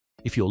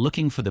If you're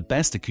looking for the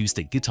best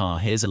acoustic guitar,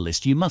 here's a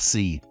list you must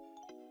see.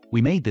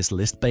 We made this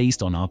list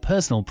based on our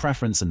personal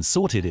preference and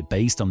sorted it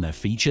based on their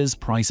features,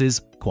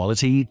 prices,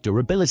 quality,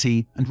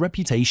 durability, and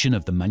reputation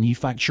of the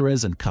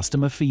manufacturers and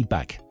customer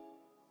feedback.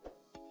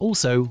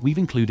 Also, we've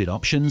included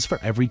options for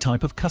every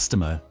type of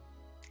customer.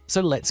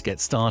 So let's get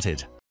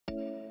started.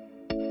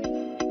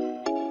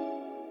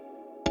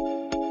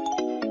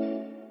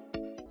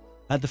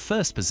 At the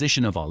first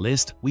position of our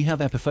list, we have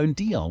Epiphone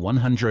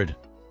DR-100.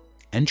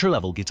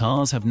 Entry-level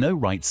guitars have no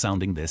right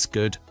sounding this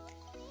good.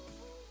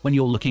 When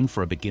you're looking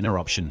for a beginner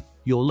option,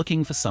 you're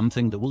looking for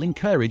something that will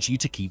encourage you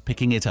to keep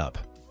picking it up.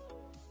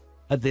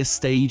 At this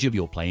stage of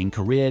your playing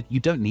career, you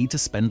don't need to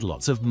spend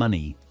lots of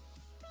money.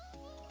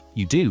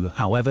 You do,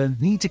 however,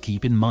 need to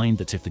keep in mind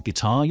that if the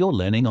guitar you're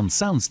learning on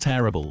sounds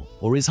terrible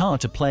or is hard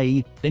to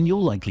play, then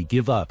you'll likely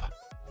give up.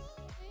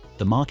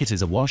 The market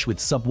is awash with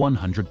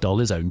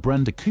sub-$100 own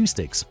brand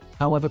acoustics,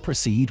 however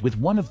proceed with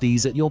one of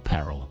these at your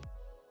peril.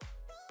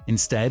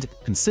 Instead,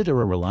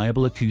 consider a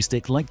reliable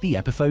acoustic like the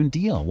Epiphone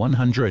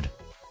DR-100.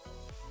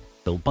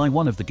 Built by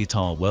one of the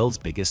guitar world's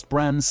biggest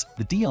brands,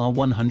 the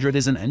DR-100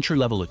 is an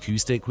entry-level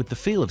acoustic with the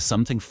feel of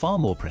something far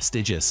more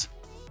prestigious.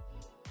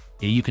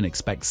 Here you can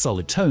expect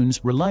solid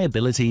tones,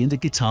 reliability, and a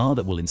guitar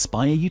that will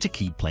inspire you to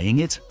keep playing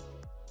it.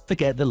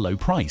 Forget the low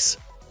price.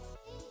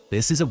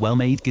 This is a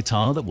well-made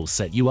guitar that will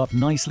set you up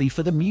nicely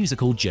for the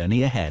musical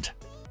journey ahead.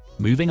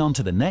 Moving on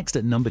to the next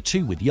at number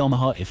 2 with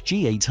Yamaha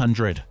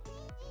FG800.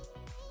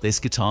 This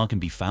guitar can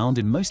be found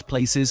in most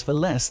places for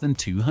less than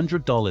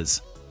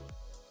 $200.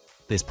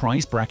 This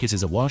price bracket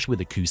is awash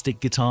with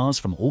acoustic guitars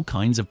from all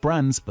kinds of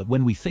brands, but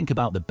when we think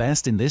about the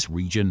best in this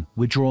region,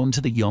 we're drawn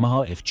to the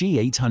Yamaha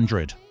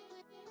FG800.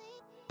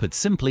 Put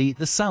simply,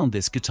 the sound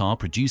this guitar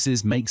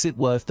produces makes it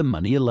worth the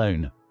money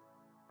alone.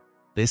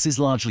 This is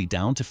largely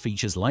down to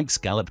features like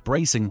scalloped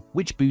bracing,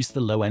 which boost the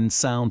low-end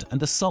sound, and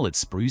the solid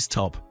spruce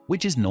top,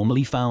 which is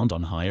normally found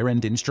on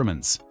higher-end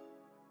instruments.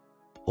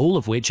 All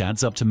of which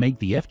adds up to make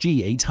the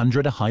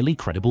FG800 a highly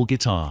credible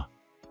guitar.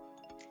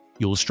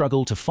 You'll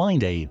struggle to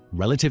find a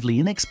relatively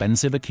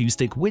inexpensive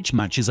acoustic which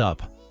matches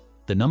up.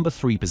 The number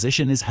 3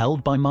 position is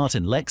held by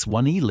Martin Lex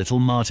 1E Little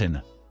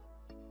Martin.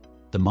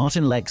 The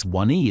Martin Lex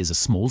 1E is a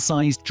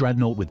small-sized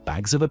dreadnought with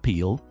bags of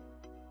appeal.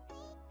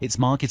 It's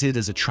marketed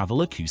as a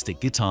travel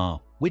acoustic guitar,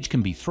 which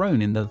can be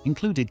thrown in the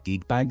included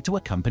gig bag to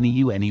accompany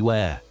you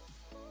anywhere.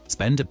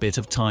 Spend a bit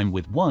of time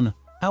with one,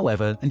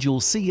 however, and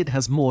you'll see it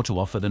has more to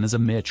offer than as a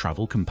mere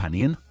travel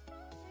companion.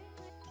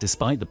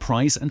 Despite the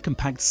price and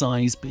compact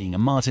size, being a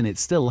Martin, it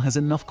still has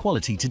enough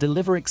quality to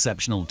deliver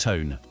exceptional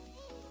tone.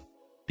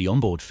 The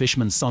onboard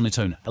Fishman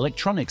Sonotone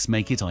electronics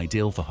make it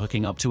ideal for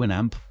hooking up to an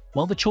amp,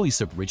 while the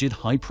choice of rigid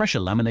high-pressure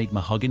laminate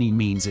mahogany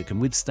means it can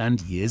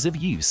withstand years of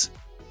use.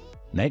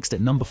 Next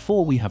at number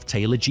 4 we have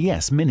Taylor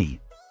GS Mini.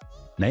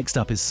 Next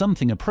up is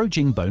something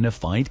approaching bona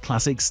fide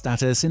classic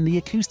status in the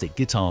acoustic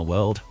guitar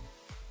world.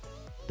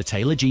 The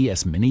Taylor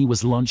GS Mini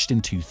was launched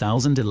in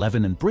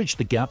 2011 and bridged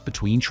the gap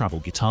between travel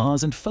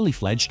guitars and fully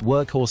fledged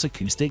workhorse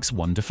acoustics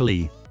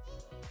wonderfully.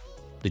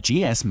 The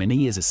GS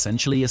Mini is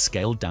essentially a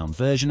scaled-down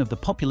version of the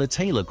popular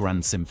Taylor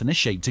Grand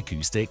Symphony-shaped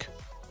acoustic.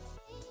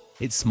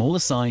 Its smaller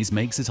size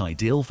makes it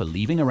ideal for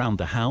leaving around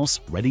the house,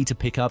 ready to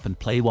pick up and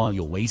play while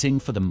you're waiting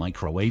for the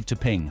microwave to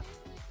ping.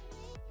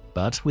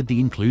 But with the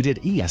included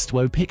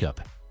ES2O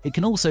pickup, it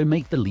can also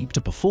make the leap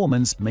to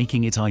performance,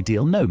 making it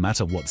ideal no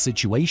matter what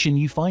situation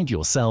you find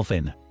yourself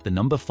in. The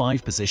number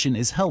 5 position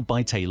is held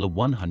by Taylor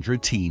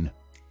 100 Teen.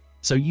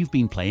 So you've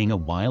been playing a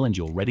while and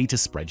you're ready to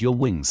spread your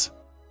wings.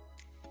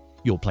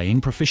 Your playing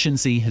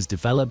proficiency has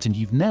developed and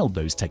you've nailed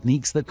those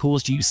techniques that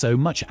caused you so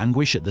much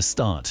anguish at the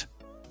start.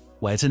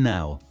 Where to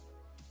now?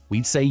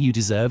 We'd say you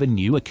deserve a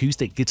new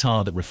acoustic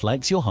guitar that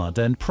reflects your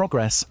hard-earned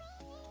progress.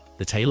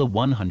 The Taylor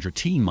 100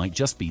 Teen might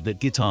just be that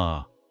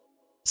guitar.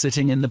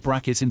 Sitting in the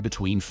bracket in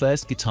between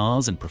first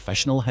guitars and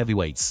professional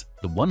heavyweights,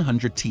 the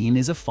 100 Teen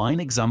is a fine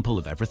example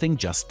of everything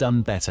just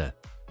done better.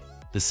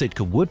 The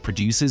Sitka wood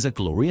produces a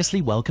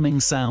gloriously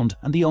welcoming sound,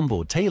 and the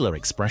onboard Taylor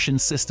Expression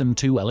System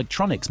 2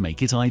 electronics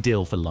make it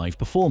ideal for live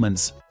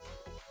performance.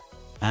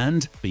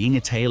 And, being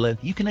a Taylor,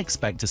 you can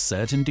expect a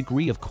certain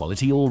degree of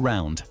quality all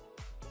round.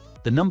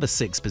 The number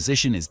 6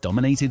 position is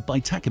dominated by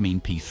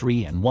Takamine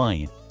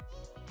P3NY.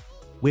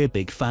 We're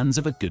big fans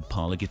of a good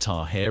parlor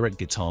guitar here at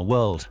Guitar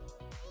World.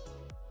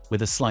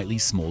 With a slightly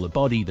smaller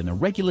body than a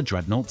regular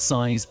dreadnought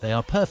size, they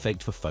are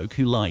perfect for folk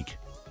who like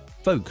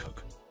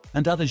folk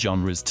and other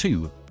genres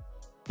too.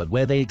 But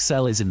where they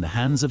excel is in the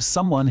hands of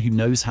someone who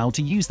knows how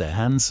to use their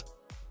hands.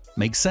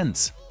 Makes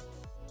sense.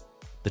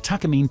 The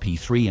Takamine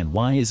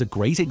P3NY is a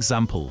great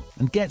example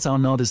and gets our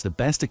nod as the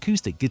best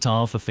acoustic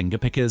guitar for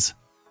fingerpickers.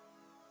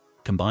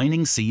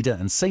 Combining cedar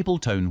and sable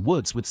tone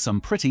woods with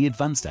some pretty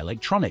advanced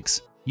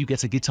electronics, you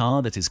get a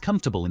guitar that is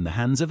comfortable in the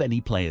hands of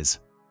any players.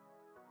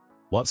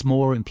 What's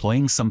more,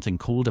 employing something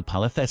called a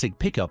palathetic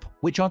pickup,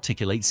 which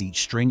articulates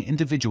each string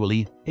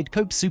individually, it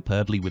copes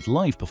superbly with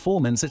live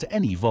performance at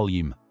any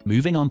volume.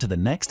 Moving on to the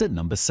next at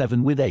number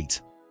 7 with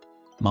 8.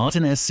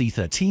 Martin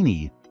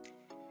SC13E.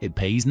 It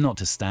pays not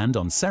to stand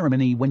on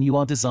ceremony when you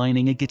are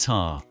designing a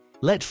guitar.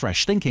 Let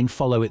fresh thinking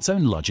follow its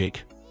own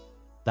logic.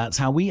 That's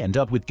how we end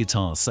up with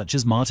guitars such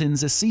as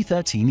Martin's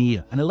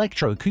SC13E, an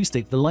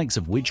electroacoustic the likes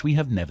of which we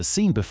have never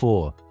seen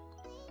before.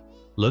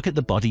 Look at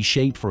the body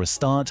shape for a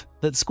start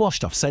that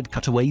squashed offset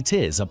cutaway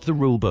tears up the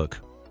rulebook.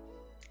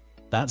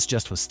 That's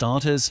just for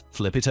starters.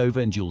 Flip it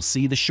over and you'll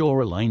see the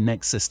Shore Align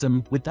neck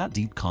system with that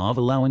deep carve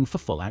allowing for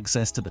full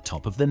access to the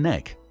top of the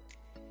neck.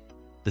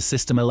 The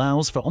system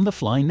allows for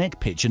on-the-fly neck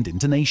pitch and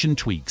intonation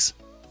tweaks.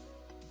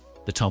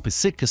 The top is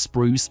Sitka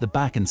spruce, the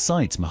back and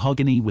sides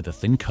mahogany with a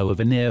thin koa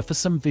veneer for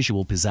some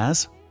visual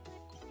pizzazz.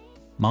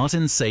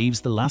 Martin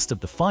saves the last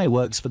of the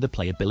fireworks for the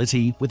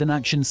playability with an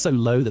action so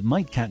low that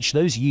might catch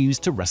those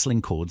used to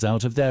wrestling chords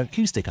out of their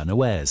acoustic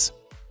unawares.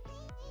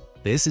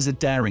 This is a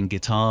daring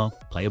guitar,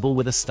 playable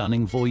with a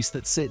stunning voice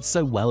that sits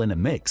so well in a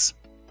mix.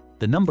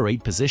 The number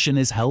 8 position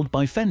is held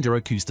by Fender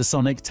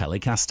Acoustasonic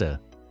Telecaster.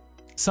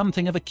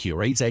 Something of a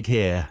curate's egg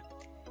here.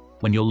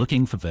 When you're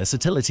looking for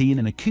versatility in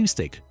an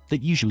acoustic,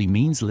 that usually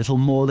means little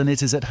more than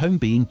it is at home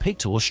being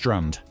picked or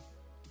strummed.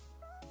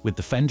 With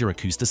the Fender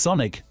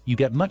Acoustasonic, you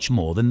get much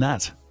more than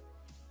that.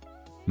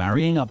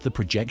 Marrying up the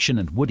projection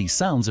and woody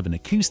sounds of an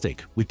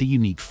acoustic with the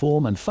unique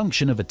form and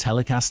function of a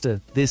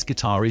Telecaster, this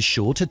guitar is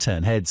sure to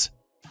turn heads.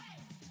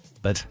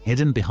 But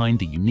hidden behind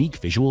the unique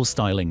visual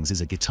stylings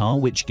is a guitar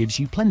which gives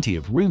you plenty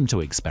of room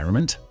to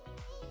experiment.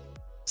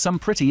 Some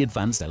pretty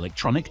advanced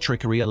electronic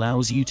trickery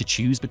allows you to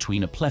choose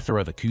between a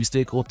plethora of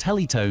acoustic or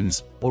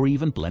teletones, or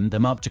even blend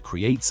them up to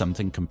create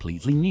something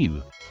completely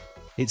new.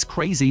 It's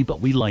crazy, but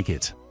we like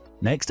it.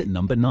 Next at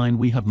number 9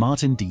 we have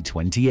Martin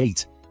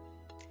D28.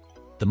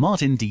 The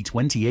Martin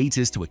D28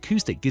 is to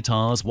acoustic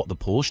guitars what the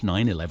Porsche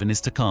 911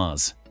 is to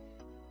cars.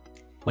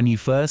 When you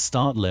first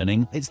start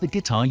learning, it's the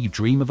guitar you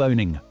dream of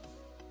owning.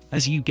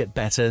 As you get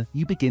better,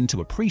 you begin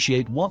to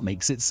appreciate what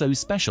makes it so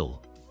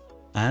special.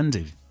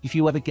 And if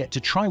you ever get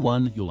to try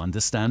one, you'll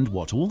understand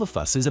what all the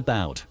fuss is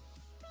about.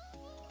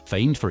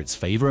 Famed for its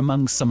favor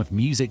amongst some of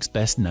music's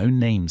best-known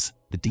names,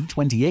 the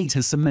D28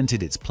 has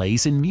cemented its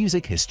place in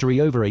music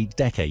history over 8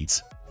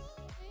 decades.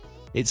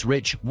 Its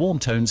rich, warm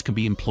tones can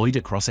be employed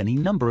across any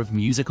number of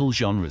musical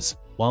genres,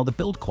 while the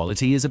build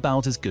quality is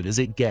about as good as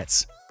it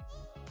gets.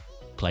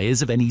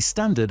 Players of any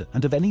standard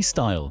and of any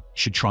style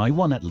should try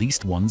one at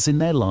least once in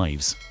their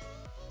lives.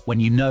 When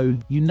you know,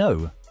 you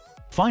know.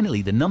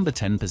 Finally, the number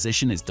 10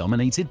 position is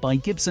dominated by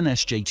Gibson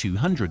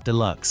FG800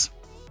 Deluxe.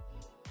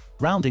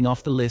 Rounding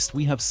off the list,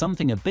 we have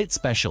something a bit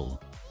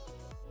special.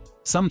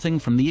 Something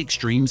from the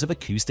extremes of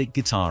acoustic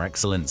guitar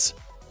excellence.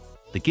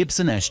 The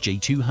Gibson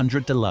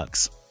FG800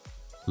 Deluxe.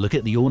 Look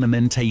at the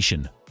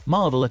ornamentation,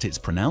 marvel at its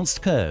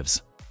pronounced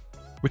curves.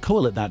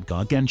 Recoil at that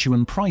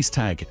gargantuan price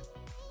tag.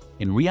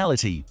 In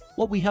reality,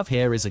 what we have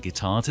here is a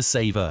guitar to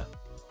savor.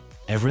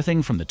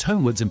 Everything from the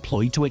tone woods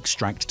employed to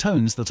extract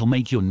tones that'll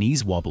make your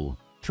knees wobble,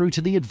 through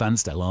to the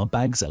advanced LR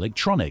Baggs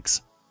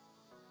electronics.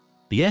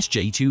 The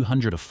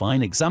FG800 a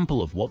fine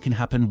example of what can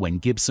happen when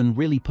Gibson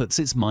really puts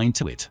its mind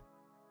to it.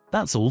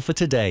 That's all for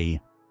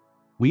today.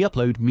 We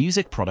upload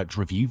music product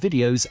review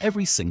videos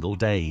every single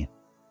day.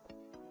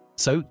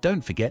 So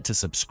don't forget to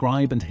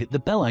subscribe and hit the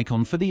bell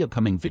icon for the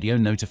upcoming video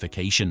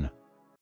notification.